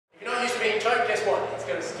choked, guess what? It's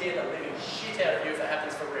going to scare the living shit out of you if it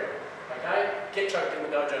happens for real. Okay? Get choked in the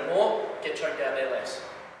dojo more, get choked out there less.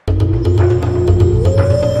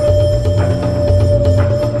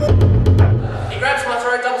 He grabs my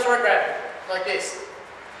throat, double throat grab, like this.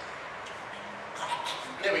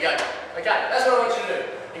 There we go. Okay, that's what I want you to do.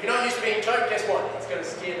 If you're not used to being choked, guess what? It's going to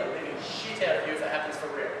scare the living shit out of you if it happens for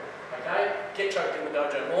real. Okay? Get choked in the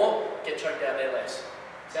dojo more, get choked out there less.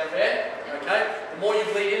 Sound fair? Okay? The more you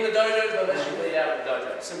bleed in the dojo, the less you bleed out of the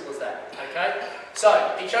dojo. Simple as that. Okay?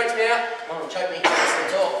 So, he chokes me out. Come on, choke me. Still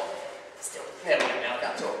talk. Still. There we go. Now I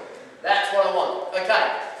can't talk. That's what I want.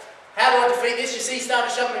 Okay. How do I defeat this? You see, he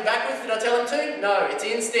started shoving me backwards. Did I tell him to? No, it's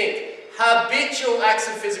instinct. Habitual acts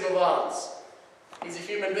of physical violence. He's a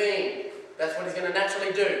human being. That's what he's going to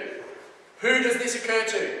naturally do. Who does this occur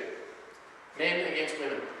to? Men against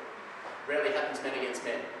women. Rarely happens men against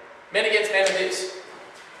men. Men against men are this.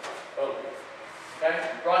 Boom. Okay?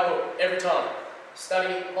 Right hook, every time.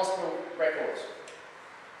 Study hospital records.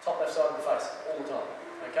 Top left side of the face, all the time.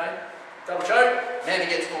 Okay? Double choke, man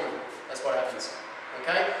against woman. That's what happens.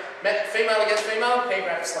 Okay? Female against female, peg,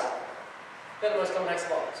 grab, slap. They're the most common acts of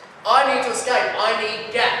violence. I need to escape. I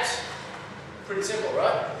need gaps. Pretty simple,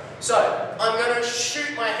 right? So, I'm going to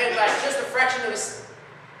shoot my head back just a fraction of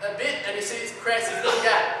a bit, and you see it creates this little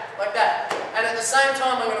gap, like that. And at the same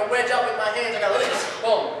time, I'm going to wedge up with my hands. I go like this,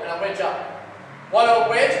 boom, and I wedge up. Why do I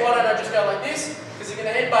wedge? Why don't I just go like this? Because you're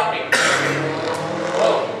going to headbutt me.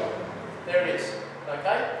 Boom. There it is.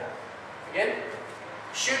 Okay? Again.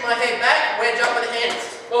 Shoot my head back, wedge up with the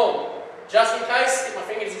hands. Boom. Just in case, get my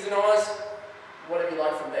fingers in the eyes, whatever you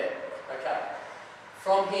like from there. Okay.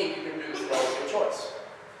 From here, you can do the roll of your choice.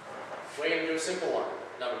 We're going to do a simple one.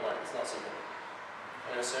 No, we won't. It's not simple.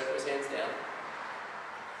 I'm going to circle his hands down.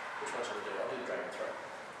 Which one should I do? I'll do the dragon throw.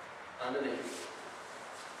 Underneath.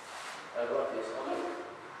 Over like this.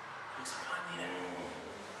 Looks like I need it.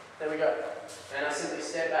 There we go. And I simply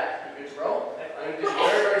step back. You just roll. I'm going to do it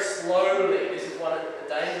very, very slowly. This is one a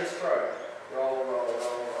dangerous throw. Roll, roll, roll,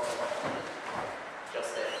 roll, roll.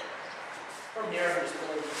 Just there. From here, I'm just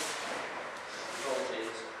pulling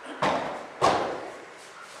volunteers.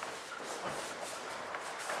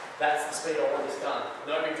 That's the speed I want this done.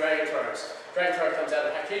 No big dragon throws. Dragon throw comes out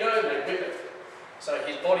of Aikido and they whip it. So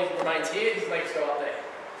his body remains here, his legs go up there.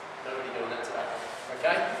 Nobody doing that today.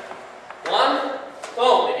 Okay? One,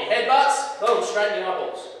 boom. If he headbutts, boom, straight in the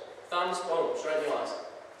eyeballs. Thumbs, boom, straight in the eyes.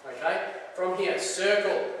 Okay? From here,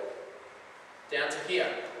 circle down to here.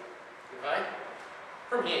 Okay?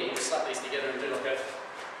 From here, you just slap these together and do like a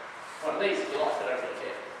one of these if you like, but I don't really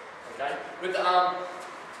care. Okay? With the arm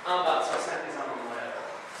bar, so I snap his arm on the way over.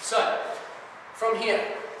 So, from here,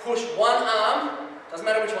 push one arm, doesn't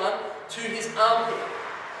matter which one, to his armpit.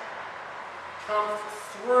 Come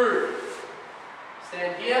through.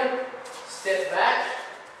 Stand here, step back,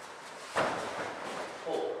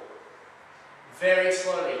 pull. Very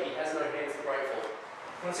slowly, he has no hands to break for.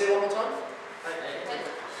 Want to see it one more time?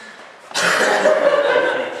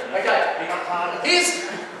 Okay, here's,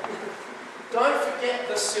 don't forget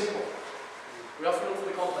the simple. We often look for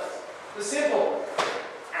the complex. The simple.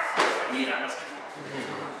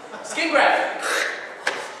 Skin grab.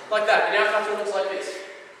 Like that. And our culture looks like this.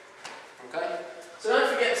 Okay? So don't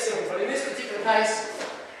forget the simple, but in this particular case,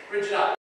 bridge it up.